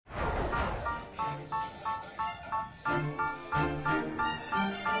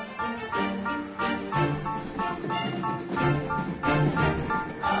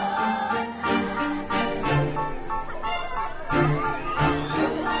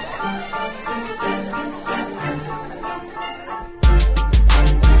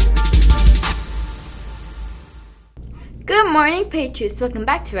morning, Patriots. Welcome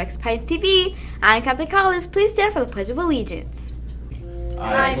back to Rex Pines TV. I'm Captain Collins. Please stand for the Pledge of Allegiance.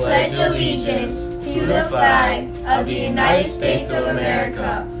 I pledge allegiance to the flag of the United States of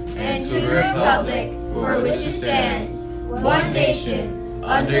America and to the republic for which it stands, one nation,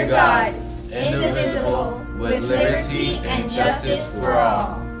 under God, indivisible, with liberty and justice for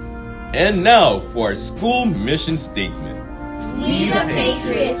all. And now for our school mission statement. We the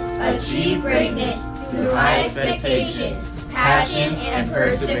Patriots achieve greatness through high expectations, passion, and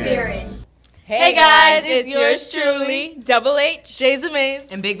perseverance. Hey guys, it's yours truly, Double H, Jay's Amaze,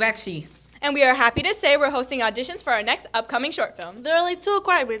 and Big Back C. And we are happy to say we're hosting auditions for our next upcoming short film. There are only 2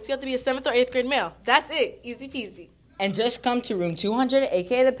 requirements. You have to be a 7th or 8th grade male. That's it. Easy peasy. And just come to room 200,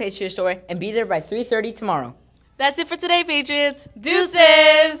 aka the Patriot Store, and be there by 3:30 tomorrow. That's it for today, Patriots.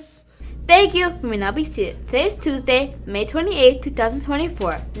 Deuces! Thank you. You may now be seated. Today is Tuesday, May 28,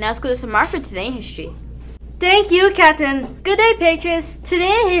 2024. Now school is tomorrow for Today in History. Thank you, Catherine. Good day, Patriots.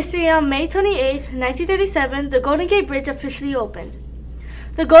 Today in history, on May 28, 1937, the Golden Gate Bridge officially opened.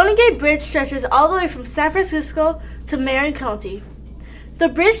 The Golden Gate Bridge stretches all the way from San Francisco to Marin County. The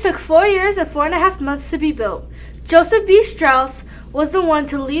bridge took 4 years and 4.5 months to be built. Joseph B. Strauss was the one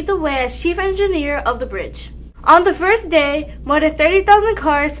to lead the way as chief engineer of the bridge. On the first day, more than 30,000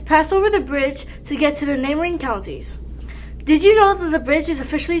 cars passed over the bridge to get to the neighboring counties. Did you know that the bridge is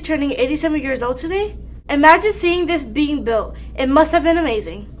officially turning 87 years old today? Imagine seeing this being built. It must have been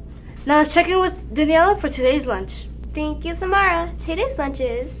amazing. Now let's check in with Daniela for today's lunch. Thank you, Samara. Today's lunch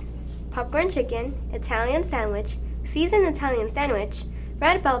is popcorn chicken, Italian sandwich, seasoned Italian sandwich,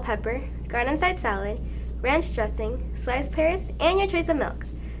 red bell pepper, garden side salad, ranch dressing, sliced pears, and your choice of milk.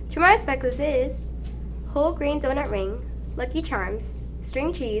 Tomorrow's breakfast is whole grain donut ring, Lucky Charms,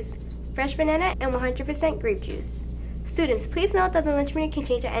 string cheese, fresh banana, and 100% grape juice. Students, please note that the lunch menu can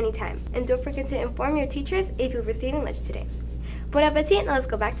change at any time, and don't forget to inform your teachers if you're receiving lunch today. Bon appetit. Now let's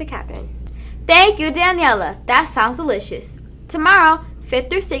go back to Catherine. Thank you, Daniela. That sounds delicious. Tomorrow, 5th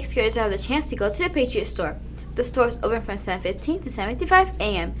through 6th graders have the chance to go to the Patriot Store. The store is open from 7:15 to 7:55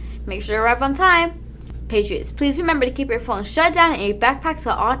 a.m. Make sure to arrive on time. Patriots, please remember to keep your phone shut down and your backpacks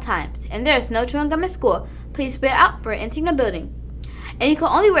at all times. And there is no chewing gum at school. Please spit it out for entering the building. And you can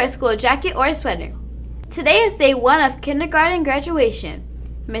only wear a school jacket or a sweater. Today is day 1 of kindergarten graduation.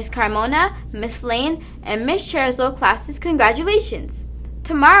 Miss Carmona, Miss Lane, and Miss Cherizzo classes, congratulations.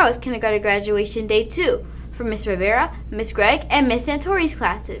 Tomorrow is kindergarten graduation day 2 for Miss Rivera, Miss Gregg, and Miss Santori's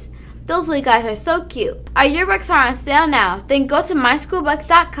classes. Those little guys are so cute. Our yearbooks are on sale now. Then go to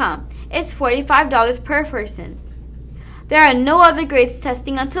myschoolbucks.com. It's $45 per person. There are no other grades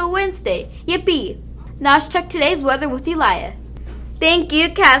testing until Wednesday. Yippee! Now let's check today's weather with Elia. Thank you,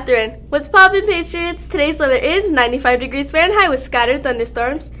 Catherine. What's poppin', Patriots? Today's weather is 95 degrees Fahrenheit with scattered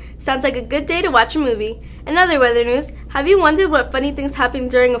thunderstorms. Sounds like a good day to watch a movie. In other weather news, have you wondered what funny things happen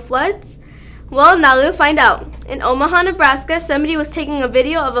during a flood? Well, now we'll find out. In Omaha, Nebraska, somebody was taking a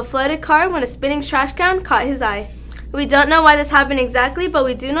video of a flooded car when a spinning trash can caught his eye. We don't know why this happened exactly, but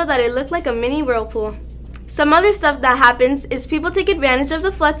we do know that it looked like a mini whirlpool. Some other stuff that happens is people take advantage of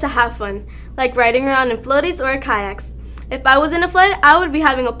the flood to have fun, like riding around in floaties or kayaks. If I was in a flood, I would be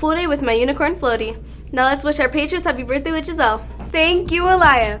having a pool day with my unicorn floaty. Now let's wish our Patriots happy birthday with Giselle. Thank you,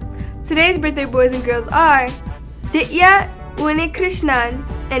 Elia. Today's birthday boys and girls are Ditya Unikrishnan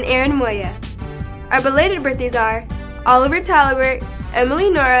and Aaron Moya. Our belated birthdays are Oliver Talbert, Emily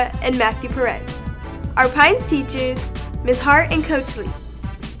Nora, and Matthew Perez. Our Pines teachers, Ms. Hart and Coach Lee.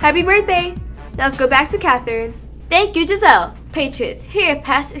 Happy birthday! Now let's go back to Catherine. Thank you, Giselle. Patriots, here are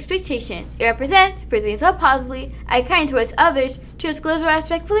past expectations. It represents presenting yourself positively, act kind towards others, choose schools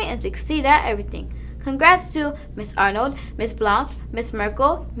respectfully, and succeed at everything. Congrats to Miss Arnold, Miss Blanc, Miss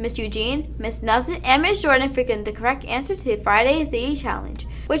Merkel, Miss Eugene, Miss Nelson, and Miss Jordan for getting the correct answer to Friday's daily challenge,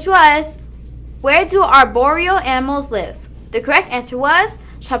 which was, where do arboreal animals live? The correct answer was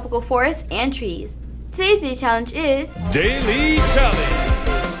tropical forests and trees. Today's daily challenge is Daily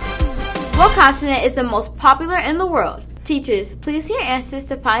Challenge. What continent is the most popular in the world? Teachers, please send your answers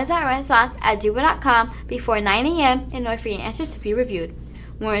to pines.renaissance@gmail.com before 9 a.m. in order for your answers to be reviewed.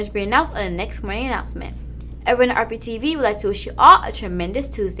 More is being announced on the next morning announcement. Everyone at RPTV would like to wish you all a tremendous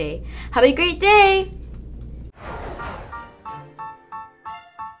Tuesday. Have a great day!